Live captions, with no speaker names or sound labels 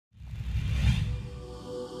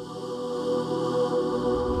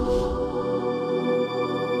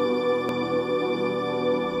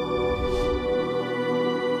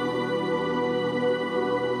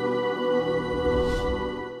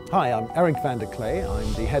Hi, I'm Eric van der Kleij.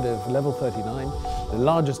 I'm the head of Level 39, the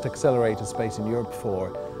largest accelerator space in Europe for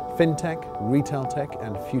fintech, retail tech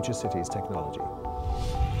and future cities technology.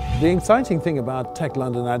 The exciting thing about Tech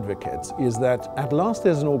London Advocates is that at last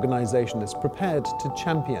there's an organization that's prepared to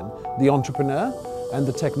champion the entrepreneur and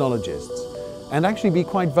the technologists and actually be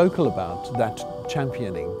quite vocal about that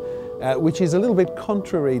championing, which is a little bit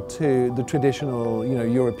contrary to the traditional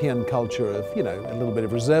European culture of a little bit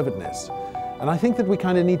of reservedness. And I think that we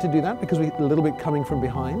kind of need to do that because we're a little bit coming from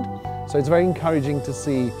behind. So it's very encouraging to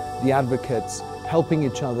see the advocates helping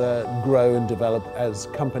each other grow and develop as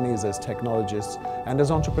companies, as technologists, and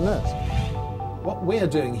as entrepreneurs. What we're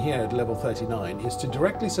doing here at Level 39 is to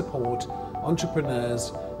directly support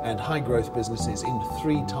entrepreneurs and high growth businesses in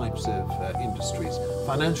three types of industries: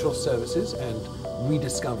 financial services and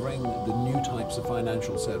rediscovering the new types of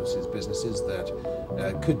financial services businesses that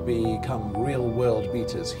could become real world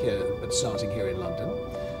beaters here, but starting here in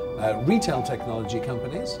London, retail technology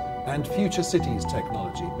companies and future cities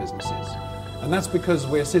technology businesses. And that's because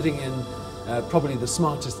we're sitting in probably the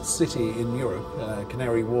smartest city in Europe.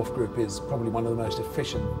 Canary Wharf Group is probably one of the most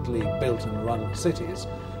efficiently built and run cities.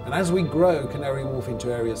 And as we grow Canary Wharf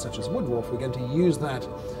into areas such as Wood Wharf, we're going to use that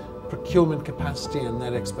procurement capacity and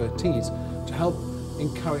that expertise to help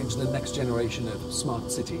encourage the next generation of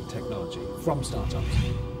smart city technology from startups.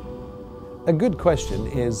 A good question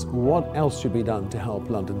is, what else should be done to help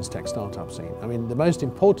London's tech startup scene? I mean, the most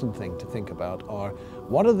important thing to think about are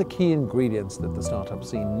what are the key ingredients that the startup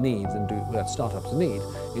scene needs and that startups need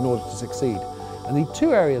in order to succeed. And the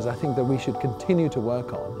two areas I think that we should continue to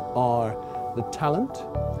work on are the talent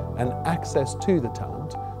and access to the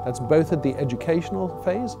talent. That's both at the educational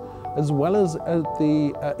phase as well as at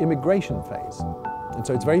the immigration phase. And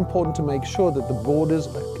so it's very important to make sure that the borders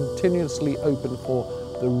are continuously open for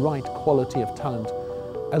the right quality of talent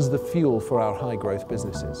as the fuel for our high growth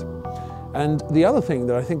businesses. And the other thing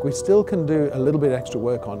that I think we still can do a little bit extra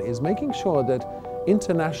work on is making sure that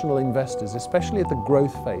international investors, especially at the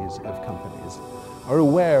growth phase of companies, are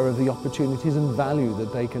aware of the opportunities and value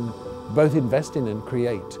that they can both invest in and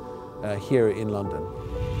create here in London.